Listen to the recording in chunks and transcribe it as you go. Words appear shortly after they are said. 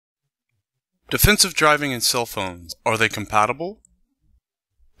Defensive driving and cell phones, are they compatible?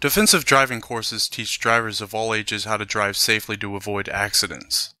 Defensive driving courses teach drivers of all ages how to drive safely to avoid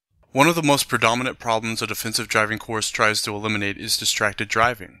accidents. One of the most predominant problems a defensive driving course tries to eliminate is distracted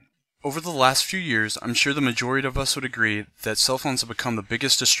driving. Over the last few years, I'm sure the majority of us would agree that cell phones have become the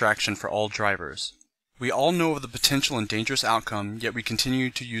biggest distraction for all drivers. We all know of the potential and dangerous outcome, yet we continue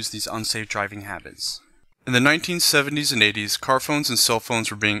to use these unsafe driving habits. In the 1970s and 80s, car phones and cell phones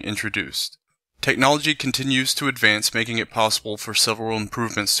were being introduced. Technology continues to advance, making it possible for several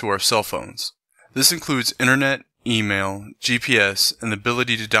improvements to our cell phones. This includes internet, email, GPS, and the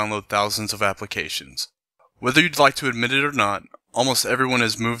ability to download thousands of applications. Whether you'd like to admit it or not, almost everyone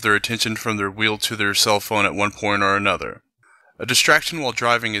has moved their attention from their wheel to their cell phone at one point or another. A distraction while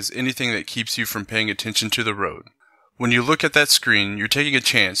driving is anything that keeps you from paying attention to the road. When you look at that screen, you're taking a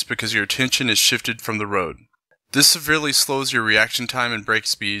chance because your attention is shifted from the road. This severely slows your reaction time and brake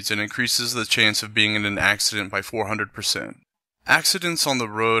speeds and increases the chance of being in an accident by 400%. Accidents on the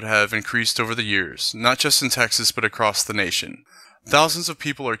road have increased over the years, not just in Texas but across the nation. Thousands of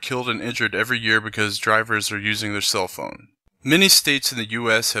people are killed and injured every year because drivers are using their cell phone. Many states in the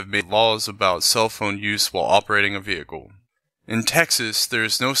U.S. have made laws about cell phone use while operating a vehicle. In Texas, there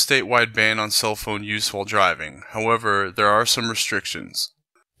is no statewide ban on cell phone use while driving. However, there are some restrictions.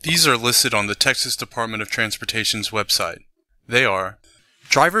 These are listed on the Texas Department of Transportation's website. They are: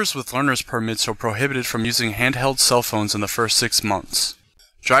 drivers with learner's permits are prohibited from using handheld cell phones in the first 6 months.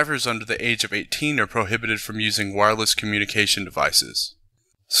 Drivers under the age of 18 are prohibited from using wireless communication devices.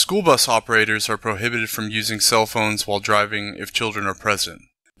 School bus operators are prohibited from using cell phones while driving if children are present.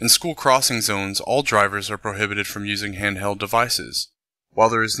 In school crossing zones, all drivers are prohibited from using handheld devices. While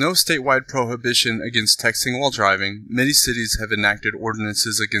there is no statewide prohibition against texting while driving, many cities have enacted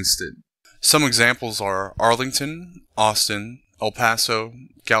ordinances against it. Some examples are Arlington, Austin, El Paso,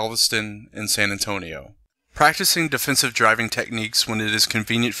 Galveston, and San Antonio. Practicing defensive driving techniques when it is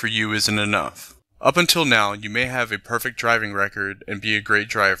convenient for you isn't enough. Up until now, you may have a perfect driving record and be a great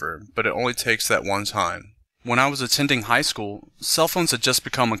driver, but it only takes that one time. When I was attending high school, cell phones had just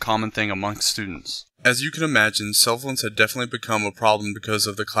become a common thing amongst students. As you can imagine, cell phones had definitely become a problem because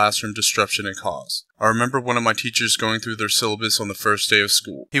of the classroom disruption it caused. I remember one of my teachers going through their syllabus on the first day of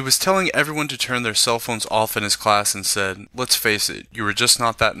school. He was telling everyone to turn their cell phones off in his class and said, "Let's face it, you are just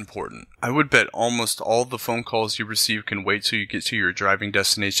not that important." I would bet almost all the phone calls you receive can wait till you get to your driving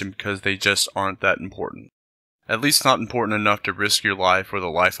destination because they just aren't that important. At least not important enough to risk your life or the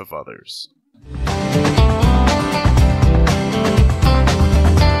life of others.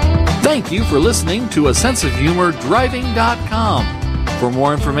 Thank you for listening to ASenseOfHumorDriving.com. For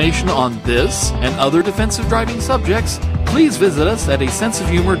more information on this and other defensive driving subjects, please visit us at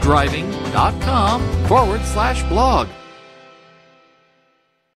ASenseOfHumorDriving.com/blog.